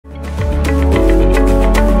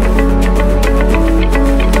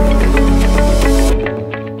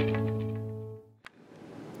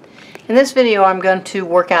In this video I'm going to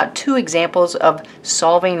work out two examples of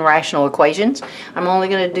solving rational equations. I'm only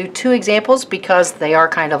going to do two examples because they are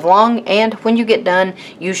kind of long, and when you get done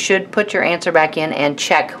you should put your answer back in and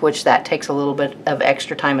check, which that takes a little bit of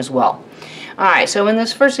extra time as well. Alright, so in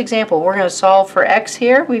this first example we're going to solve for x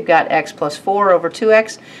here. We've got x plus 4 over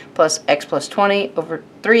 2x plus x plus 20 over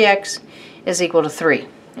 3x is equal to 3.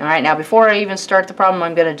 Alright, now before I even start the problem,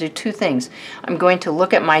 I'm going to do two things. I'm going to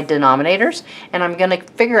look at my denominators, and I'm going to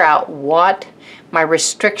figure out what my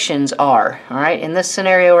restrictions are. Alright, in this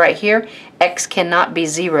scenario right here, x cannot be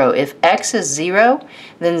 0. If x is 0,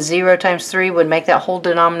 then 0 times 3 would make that whole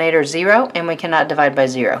denominator 0, and we cannot divide by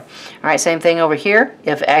 0. Alright, same thing over here.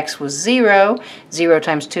 If x was 0, 0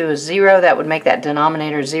 times 2 is 0. That would make that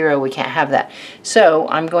denominator 0. We can't have that. So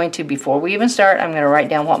I'm going to, before we even start, I'm going to write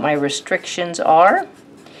down what my restrictions are.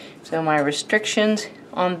 So my restrictions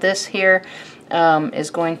on this here is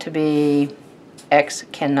going to be x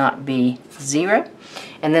cannot be 0.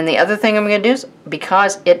 And then the other thing I'm going to do is,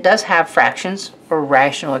 because it does have fractions or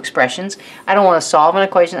rational expressions, I don't want to solve an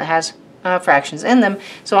equation that has fractions in them,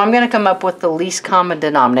 so I'm going to come up with the least common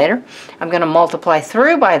denominator. I'm going to multiply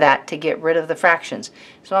through by that to get rid of the fractions.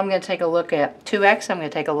 So I'm going to take a look at 2x, I'm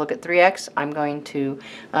going to take a look at 3x, I'm going to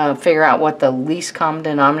figure out what the least common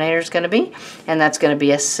denominator is going to be, and that's going to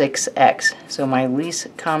be a 6x. So my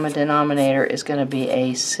least common denominator is going to be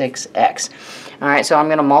a 6x. Alright, so I'm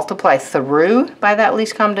going to multiply through by that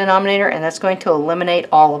least common denominator, and that's going to eliminate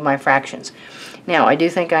all of my fractions. Now, I do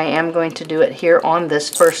think I am going to do it here on this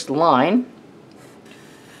first line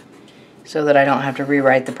so that I don't have to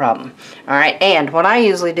rewrite the problem. Alright, and what I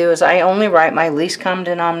usually do is I only write my least common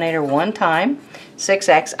denominator one time,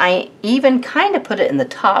 6x. I even kind of put it in the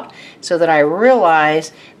top so that I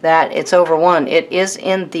realize that it's over 1. It is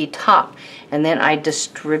in the top. And then I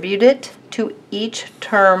distribute it to each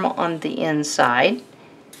term on the inside.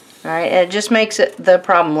 Alright, it just makes the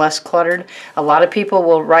problem less cluttered. A lot of people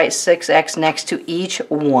will write 6x next to each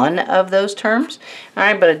one of those terms.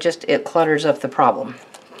 Alright, but it clutters up the problem.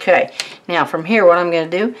 Okay, now from here what I'm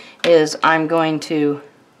going to do is I'm going to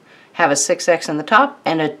have a 6x in the top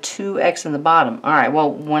and a 2x in the bottom. Alright,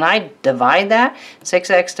 well when I divide that,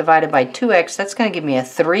 6x divided by 2x, that's going to give me a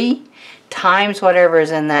 3 times whatever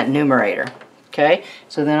is in that numerator. Okay,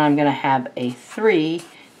 so then I'm going to have a 3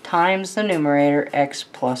 times the numerator, x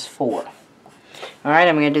plus 4. Alright,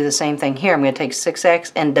 I'm going to do the same thing here. I'm going to take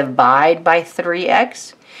 6x and divide by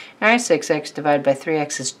 3x. Alright, 6x divided by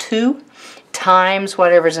 3x is 2 times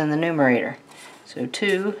whatever's in the numerator. So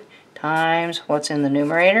 2 times what's in the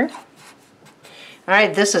numerator.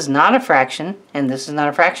 Alright, this is not a fraction, and this is not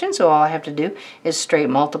a fraction, so all I have to do is straight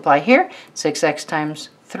multiply here. 6x times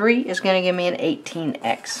 3 is going to give me an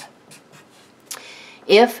 18x.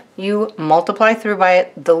 If you multiply through by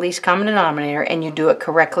the least common denominator and you do it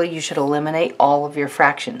correctly, you should eliminate all of your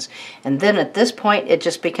fractions. And then at this point it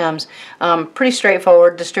just becomes pretty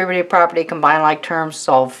straightforward. Distributive property, combine like terms,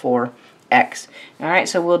 solve for x. Alright,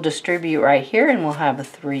 so we'll distribute right here and we'll have a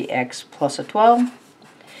 3x plus a 12.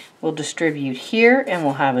 We'll distribute here and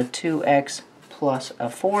we'll have a 2x plus a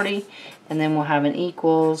 40. And then we'll have an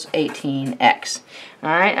equals 18x.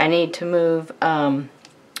 Alright, I need to move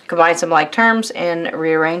combine some like terms and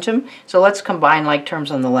rearrange them. So let's combine like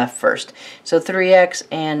terms on the left first. So 3x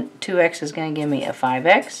and 2x is going to give me a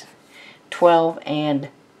 5x. 12 and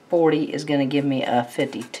 40 is going to give me a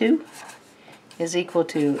 52 is equal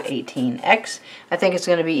to 18x. I think it's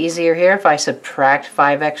going to be easier here if I subtract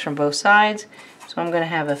 5x from both sides. So I'm going to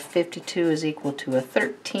have a 52 is equal to a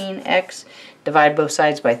 13x. Divide both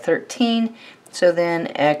sides by 13. So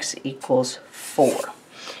then x equals 4.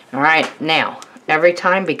 Alright, now every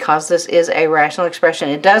time, because this is a rational expression,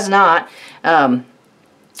 it does not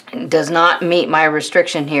meet my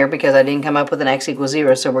restriction here because I didn't come up with an x equals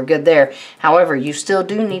 0, so we're good there. However, you still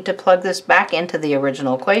do need to plug this back into the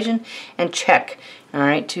original equation and check,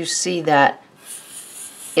 alright, to see that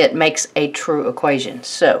it makes a true equation.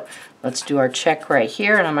 So let's do our check right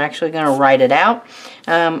here, and I'm actually going to write it out.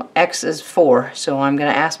 X is 4, so I'm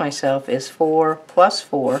going to ask myself, is 4 plus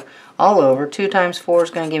 4 all over? 2 times 4 is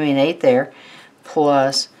going to give me an 8 there,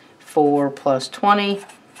 plus 4 plus 20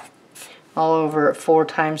 all over 4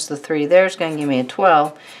 times the 3 there is going to give me a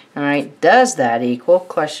 12. Alright, does that equal,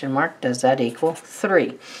 question mark, does that equal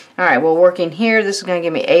 3? Alright, well working here, this is going to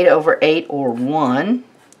give me 8 over 8 or 1.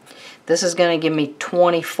 This is going to give me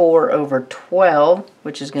 24 over 12,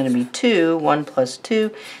 which is going to be 2. 1 plus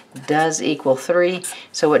 2 does equal 3.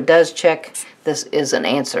 So it does check this is an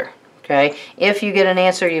answer. Okay, if you get an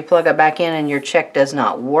answer, you plug it back in and your check does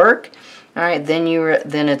not work. All right, then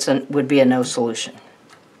it would be a no solution.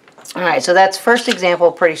 All right, so that's first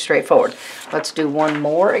example, pretty straightforward. Let's do one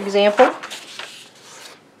more example.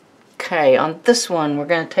 Okay, on this one, we're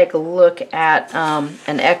going to take a look at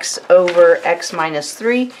an x over x minus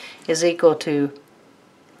 3 is equal to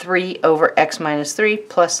 3 over x minus 3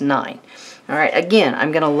 plus 9. All right, again,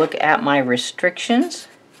 I'm going to look at my restrictions.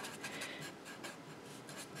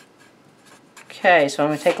 Okay, so I'm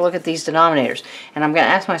going to take a look at these denominators. And I'm going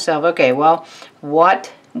to ask myself, okay, well,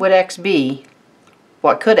 what would x be?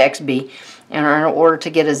 What could x be in order to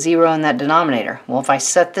get a 0 in that denominator? Well, if I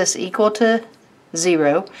set this equal to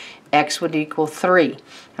 0, x would equal 3.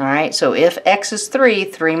 Alright, so if x is 3,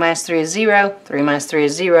 3 minus 3 is 0, 3 minus 3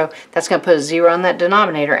 is 0. That's going to put a 0 in that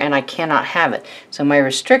denominator, and I cannot have it. So my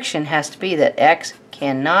restriction has to be that x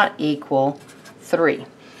cannot equal 3.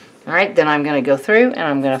 Alright, then I'm going to go through and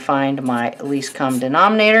I'm going to find my least common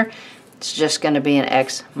denominator. It's just going to be an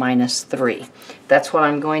x minus 3. That's what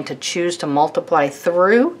I'm going to choose to multiply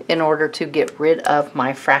through in order to get rid of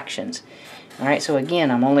my fractions. Alright, so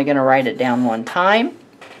again, I'm only going to write it down one time.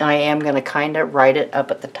 I am going to kind of write it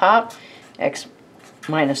up at the top, x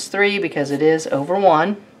minus 3, because it is over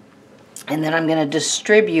 1. And then I'm going to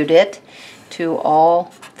distribute it to all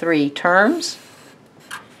 3 terms.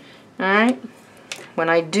 Alright. When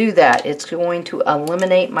I do that, it's going to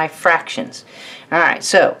eliminate my fractions. Alright,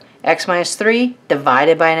 so x minus 3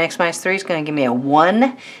 divided by an x minus 3 is going to give me a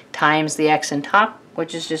 1 times the x in top,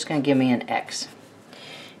 which is just going to give me an x.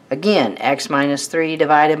 Again, x minus 3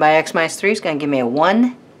 divided by x minus 3 is going to give me a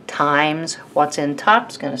 1 times what's in top.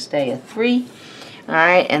 It's going to stay a 3.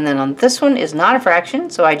 Alright, and then on this one is not a fraction,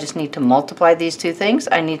 so I just need to multiply these two things.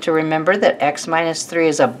 I need to remember that x minus 3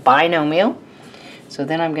 is a binomial. So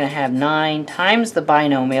then I'm going to have 9 times the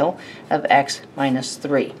binomial of x minus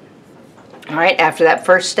 3. Alright, after that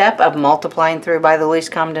first step of multiplying through by the least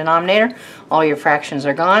common denominator, all your fractions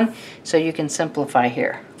are gone, so you can simplify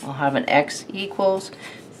here. I'll have an x equals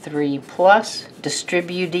 3 plus,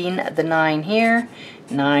 distributing the 9 here,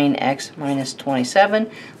 9x minus 27.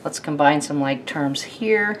 Let's combine some like terms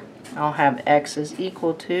here. I'll have x is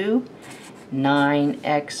equal to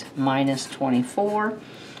 9x minus 24.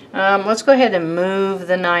 Let's go ahead and move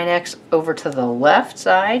the 9x over to the left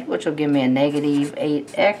side, which will give me a negative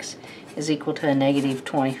 8x is equal to a negative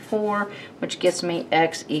 24, which gets me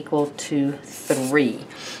x equal to 3.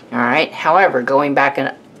 Alright, however, going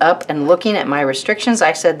back up and looking at my restrictions,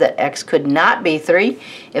 I said that x could not be 3.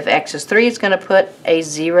 If x is 3, it's going to put a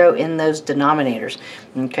 0 in those denominators.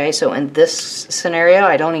 Okay, so in this scenario,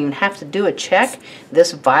 I don't even have to do a check.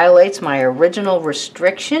 This violates my original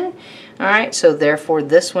restriction. Alright, so therefore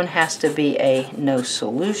this one has to be a no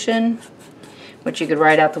solution, which you could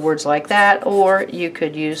write out the words like that, or you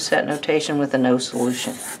could use set notation with a no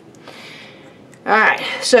solution. Alright,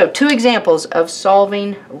 so 2 examples of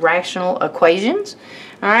solving rational equations.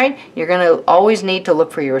 Alright, you're going to always need to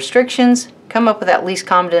look for your restrictions, come up with that least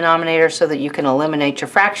common denominator so that you can eliminate your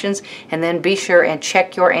fractions, and then be sure and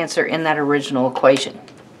check your answer in that original equation.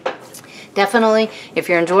 Definitely, if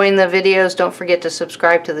you're enjoying the videos, don't forget to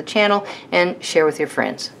subscribe to the channel and share with your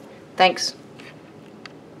friends. Thanks.